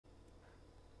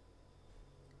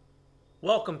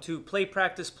Welcome to Play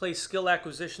Practice Play Skill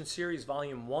Acquisition Series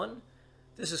Volume 1.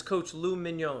 This is Coach Lou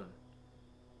Mignon.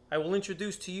 I will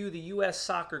introduce to you the U.S.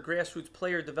 Soccer Grassroots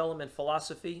Player Development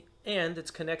Philosophy and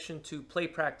its connection to Play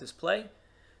Practice Play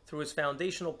through its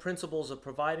foundational principles of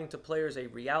providing to players a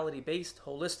reality-based,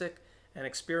 holistic, and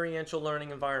experiential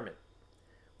learning environment.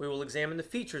 We will examine the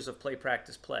features of Play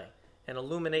Practice Play and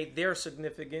illuminate their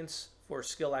significance for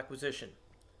skill acquisition.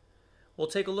 We'll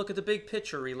take a look at the big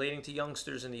picture relating to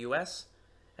youngsters in the U.S.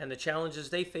 and the challenges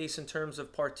they face in terms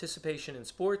of participation in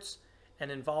sports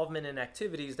and involvement in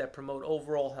activities that promote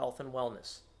overall health and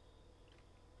wellness.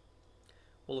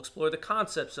 We'll explore the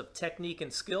concepts of technique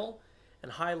and skill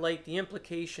and highlight the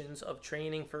implications of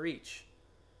training for each.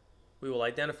 We will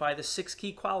identify the 6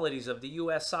 key qualities of the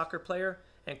U.S. soccer player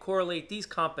and correlate these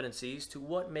competencies to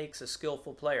what makes a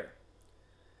skillful player.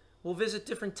 We'll visit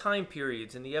different time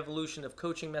periods in the evolution of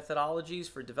coaching methodologies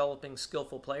for developing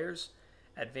skillful players,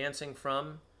 advancing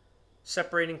from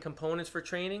separating components for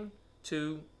training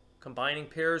to combining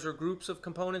pairs or groups of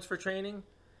components for training,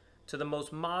 to the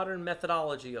most modern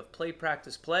methodology of play,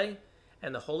 practice, play,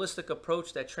 and the holistic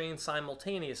approach that trains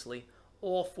simultaneously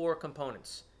all 4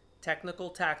 components: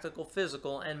 technical, tactical,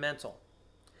 physical, and mental.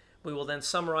 We will then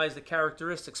summarize the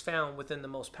characteristics found within the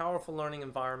most powerful learning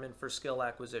environment for skill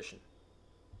acquisition.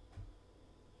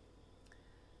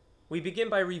 We begin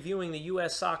by reviewing the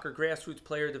U.S. Soccer Grassroots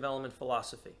Player Development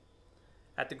Philosophy.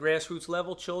 At the grassroots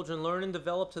level, children learn and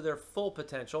develop to their full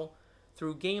potential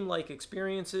through game-like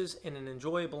experiences in an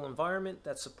enjoyable environment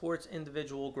that supports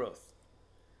individual growth.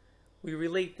 We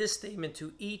relate this statement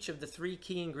to each of the 3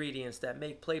 key ingredients that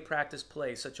make Play Practice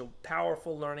Play such a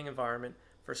powerful learning environment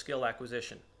for skill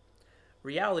acquisition.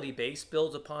 Reality-based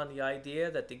builds upon the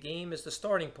idea that the game is the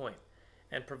starting point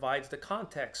and provides the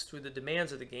context through the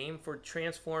demands of the game for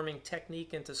transforming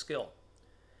technique into skill.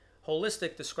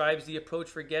 Holistic describes the approach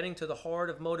for getting to the heart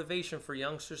of motivation for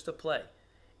youngsters to play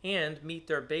and meet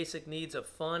their basic needs of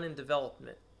fun and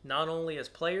development, not only as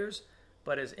players,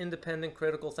 but as independent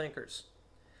critical thinkers.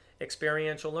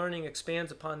 Experiential learning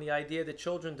expands upon the idea that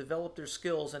children develop their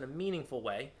skills in a meaningful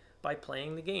way by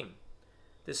playing the game.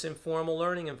 This informal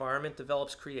learning environment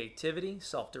develops creativity,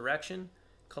 self-direction,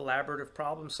 collaborative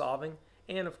problem solving,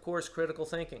 and of course critical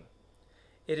thinking.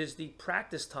 It is the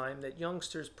practice time that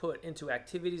youngsters put into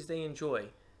activities they enjoy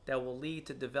that will lead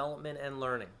to development and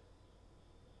learning.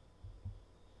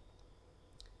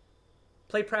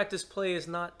 Play Practice Play is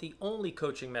not the only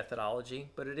coaching methodology,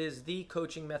 but it is the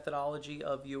coaching methodology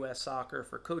of U.S. Soccer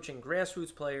for coaching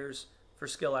grassroots players for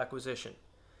skill acquisition.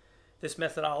 This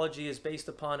methodology is based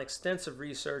upon extensive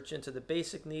research into the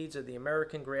basic needs of the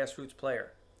American grassroots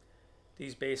player.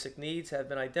 These basic needs have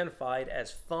been identified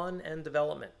as fun and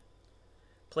development.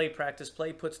 Play Practice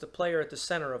Play puts the player at the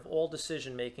center of all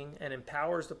decision making and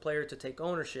empowers the player to take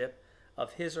ownership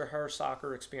of his or her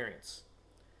soccer experience.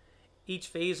 Each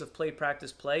phase of Play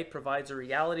Practice Play provides a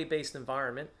reality-based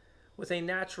environment with a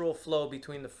natural flow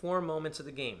between the 4 moments of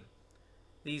the game.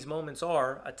 These moments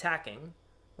are attacking,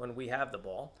 when we have the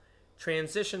ball,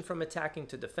 transition from attacking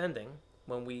to defending,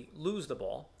 when we lose the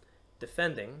ball,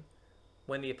 defending,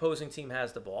 when the opposing team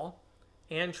has the ball,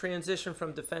 and transition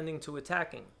from defending to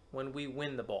attacking, when we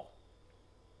win the ball.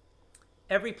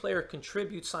 Every player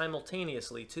contributes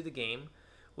simultaneously to the game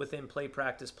within Play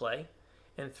Practice Play,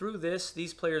 and through this,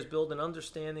 these players build an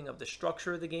understanding of the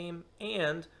structure of the game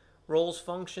and roles,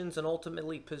 functions, and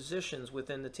ultimately positions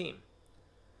within the team.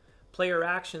 Player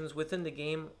actions within the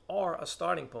game are a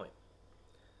starting point.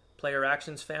 Player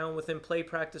actions found within Play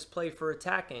Practice Play for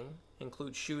attacking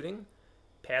include shooting,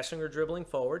 passing or dribbling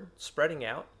forward, spreading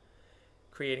out,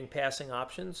 creating passing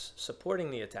options,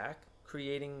 supporting the attack,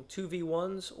 creating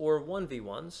 2v1s or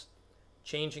 1v1s,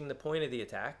 changing the point of the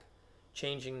attack,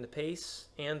 changing the pace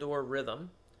and or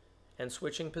rhythm, and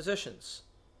switching positions.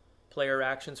 Player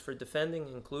actions for defending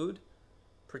include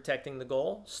protecting the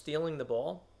goal, stealing the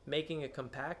ball, making it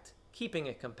compact, keeping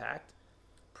it compact,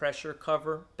 pressure,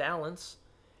 cover, balance,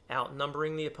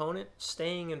 outnumbering the opponent,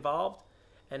 staying involved,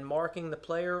 and marking the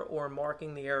player or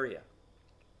marking the area.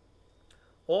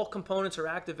 All components are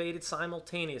activated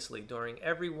simultaneously during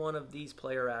every one of these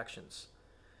player actions.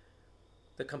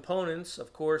 The components,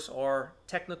 of course, are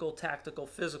technical, tactical,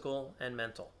 physical, and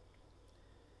mental.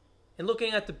 In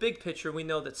looking at the big picture, we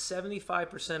know that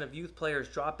 75% of youth players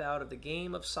drop out of the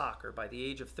game of soccer by the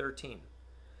age of 13.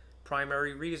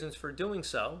 Primary reasons for doing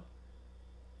so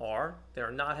are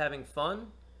they're not having fun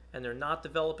and they're not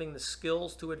developing the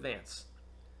skills to advance.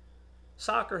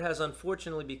 Soccer has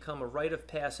unfortunately become a rite of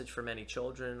passage for many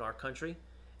children in our country,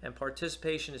 and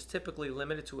participation is typically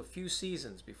limited to a few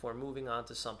seasons before moving on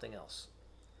to something else.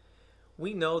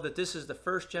 We know that this is the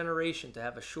first generation to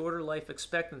have a shorter life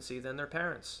expectancy than their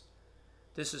parents.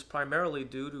 This is primarily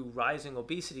due to rising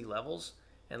obesity levels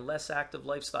and less active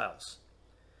lifestyles.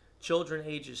 Children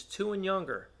ages 2 and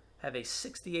younger have a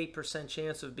 68%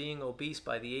 chance of being obese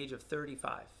by the age of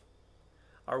 35.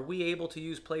 Are we able to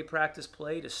use play, practice,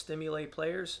 play to stimulate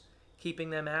players,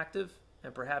 keeping them active,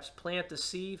 and perhaps plant the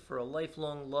seed for a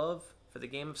lifelong love for the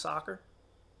game of soccer?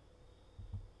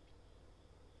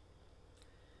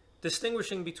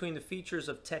 Distinguishing between the features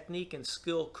of technique and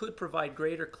skill could provide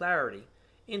greater clarity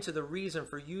into the reason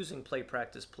for using play,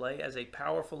 practice, play as a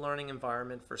powerful learning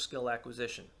environment for skill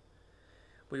acquisition.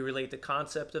 We relate the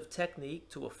concept of technique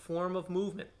to a form of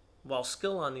movement, while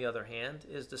skill, on the other hand,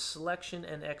 is the selection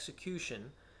and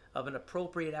execution of an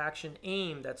appropriate action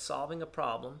aimed at solving a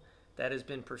problem that has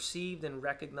been perceived and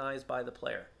recognized by the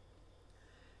player.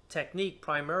 Technique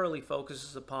primarily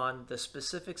focuses upon the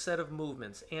specific set of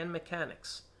movements and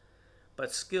mechanics,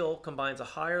 but skill combines a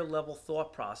higher level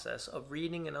thought process of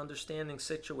reading and understanding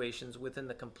situations within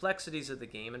the complexities of the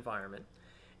game environment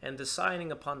and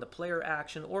deciding upon the player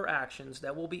action or actions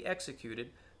that will be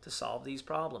executed to solve these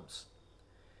problems.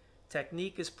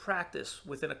 Technique is practice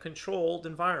within a controlled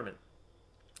environment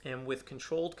and with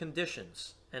controlled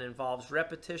conditions and involves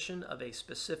repetition of a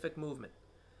specific movement.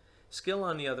 Skill,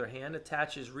 on the other hand,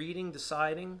 attaches reading,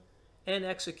 deciding, and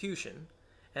execution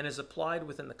and is applied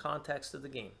within the context of the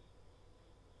game.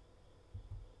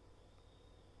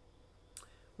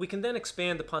 We can then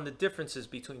expand upon the differences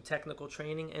between technical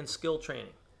training and skill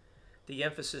training. The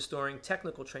emphasis during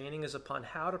technical training is upon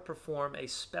how to perform a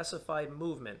specified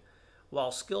movement,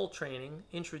 while skill training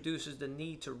introduces the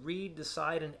need to read,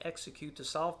 decide, and execute to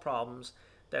solve problems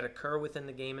that occur within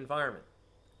the game environment.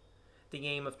 The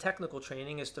aim of technical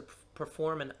training is to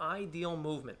perform an ideal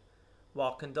movement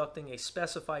while conducting a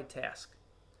specified task.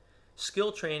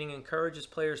 Skill training encourages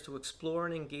players to explore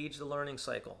and engage the learning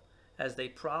cycle as they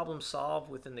problem solve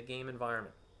within the game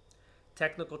environment.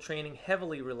 Technical training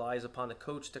heavily relies upon the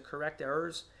coach to correct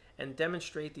errors and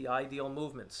demonstrate the ideal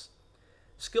movements.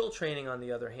 Skill training, on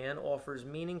the other hand, offers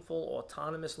meaningful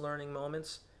autonomous learning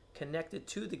moments connected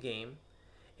to the game,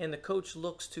 and the coach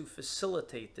looks to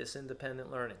facilitate this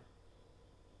independent learning.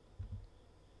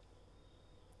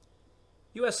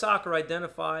 U.S. Soccer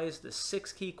identifies the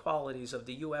 6 key qualities of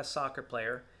the U.S. soccer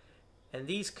player, and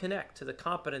these connect to the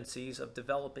competencies of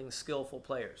developing skillful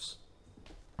players.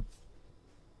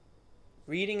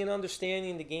 Reading and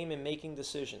understanding the game and making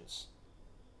decisions.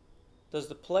 Does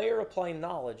the player apply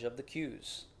knowledge of the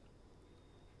cues?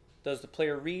 Does the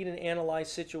player read and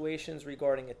analyze situations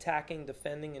regarding attacking,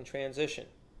 defending, and transition?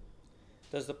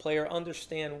 Does the player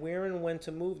understand where and when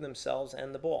to move themselves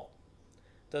and the ball?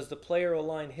 Does the player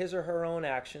align his or her own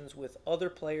actions with other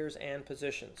players and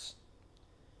positions?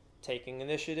 Taking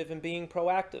initiative and being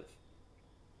proactive.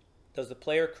 Does the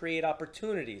player create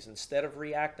opportunities instead of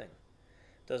reacting?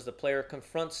 Does the player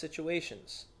confront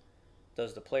situations?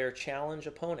 Does the player challenge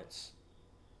opponents?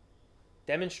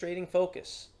 Demonstrating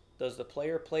focus. Does the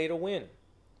player play to win?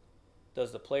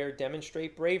 Does the player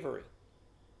demonstrate bravery?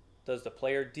 Does the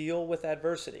player deal with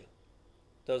adversity?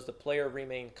 Does the player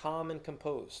remain calm and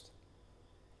composed?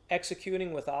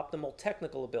 Executing with optimal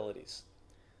technical abilities.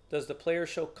 Does the player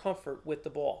show comfort with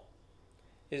the ball?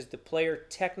 Is the player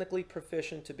technically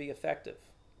proficient to be effective?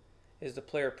 Is the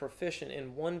player proficient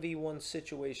in 1v1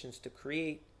 situations to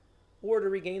create or to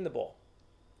regain the ball?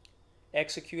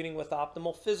 Executing with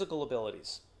optimal physical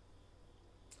abilities.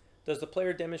 Does the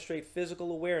player demonstrate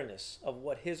physical awareness of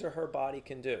what his or her body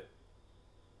can do?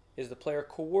 Is the player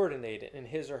coordinated in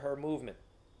his or her movement?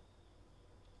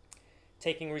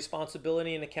 Taking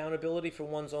responsibility and accountability for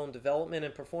one's own development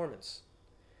and performance.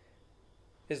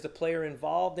 Is the player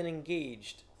involved and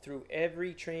engaged through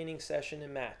every training session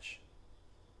and match?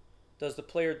 Does the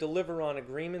player deliver on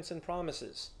agreements and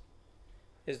promises?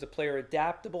 Is the player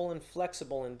adaptable and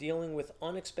flexible in dealing with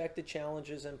unexpected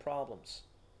challenges and problems?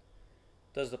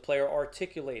 Does the player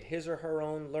articulate his or her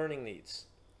own learning needs?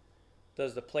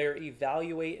 Does the player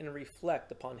evaluate and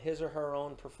reflect upon his or her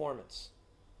own performance?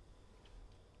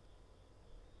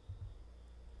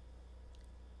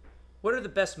 What are the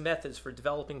best methods for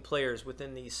developing players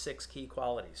within these 6 key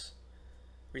qualities?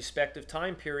 Respective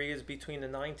time periods between the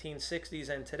 1960s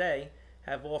and today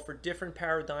have offered different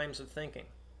paradigms of thinking.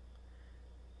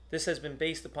 This has been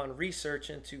based upon research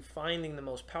into finding the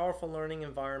most powerful learning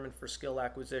environment for skill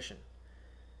acquisition.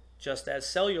 Just as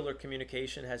cellular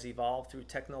communication has evolved through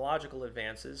technological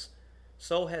advances,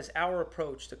 so has our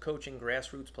approach to coaching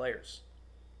grassroots players.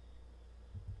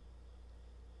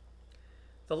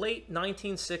 The late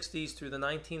 1960s through the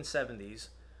 1970s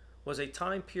was a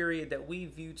time period that we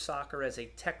viewed soccer as a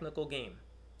technical game.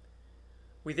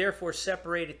 We therefore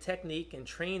separated technique and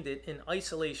trained it in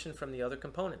isolation from the other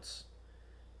components.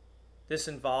 This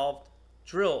involved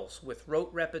drills with rote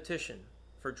repetition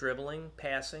for dribbling,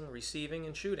 passing, receiving,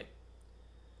 and shooting.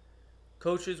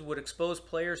 Coaches would expose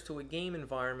players to a game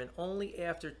environment only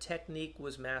after technique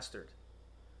was mastered.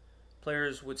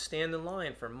 Players would stand in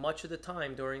line for much of the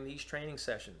time during these training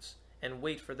sessions and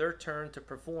wait for their turn to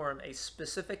perform a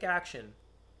specific action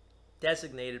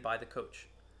designated by the coach.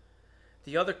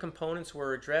 The other components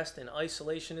were addressed in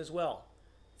isolation as well,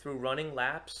 through running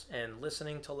laps and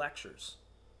listening to lectures.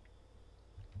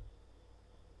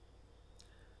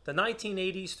 The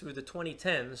 1980s through the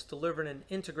 2010s delivered an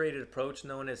integrated approach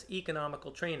known as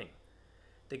economical training.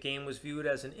 The game was viewed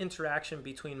as an interaction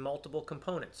between multiple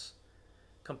components.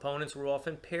 Components were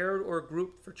often paired or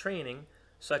grouped for training,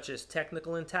 such as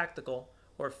technical and tactical,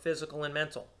 or physical and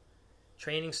mental.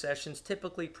 Training sessions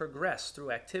typically progressed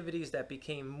through activities that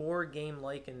became more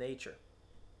game-like in nature.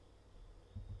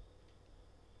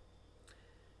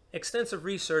 Extensive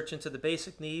research into the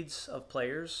basic needs of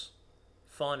players,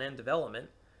 fun and development,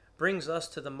 brings us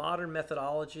to the modern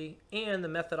methodology and the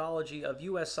methodology of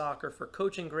U.S. Soccer for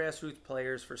coaching grassroots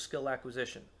players for skill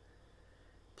acquisition.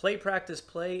 Play, practice,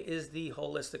 play is the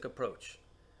holistic approach.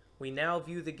 We now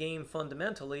view the game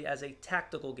fundamentally as a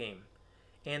tactical game,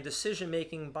 and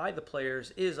decision-making by the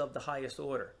players is of the highest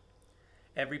order.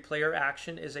 Every player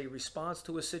action is a response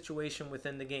to a situation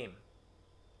within the game.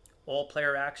 All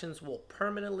player actions will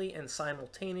permanently and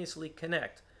simultaneously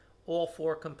connect all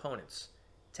four components: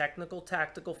 technical,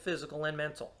 tactical, physical, and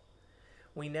mental.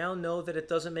 We now know that it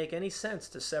doesn't make any sense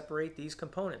to separate these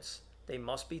components. They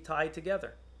must be tied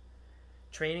together.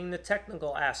 Training the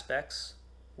technical aspects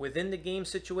within the game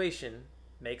situation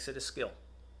makes it a skill.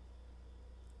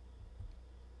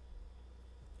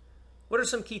 What are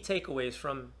some key takeaways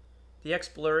from the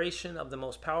exploration of the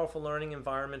most powerful learning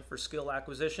environment for skill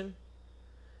acquisition?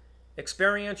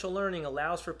 Experiential learning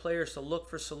allows for players to look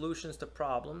for solutions to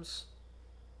problems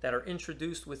that are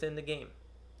introduced within the game.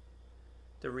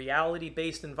 The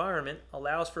reality-based environment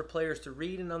allows for players to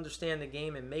read and understand the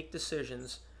game and make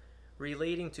decisions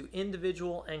relating to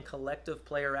individual and collective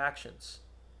player actions.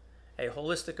 A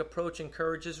holistic approach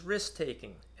encourages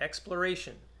risk-taking,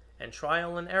 exploration, and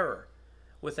trial and error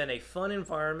within a fun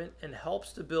environment and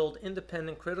helps to build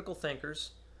independent critical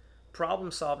thinkers,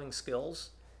 problem-solving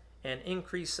skills, and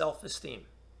increase self-esteem.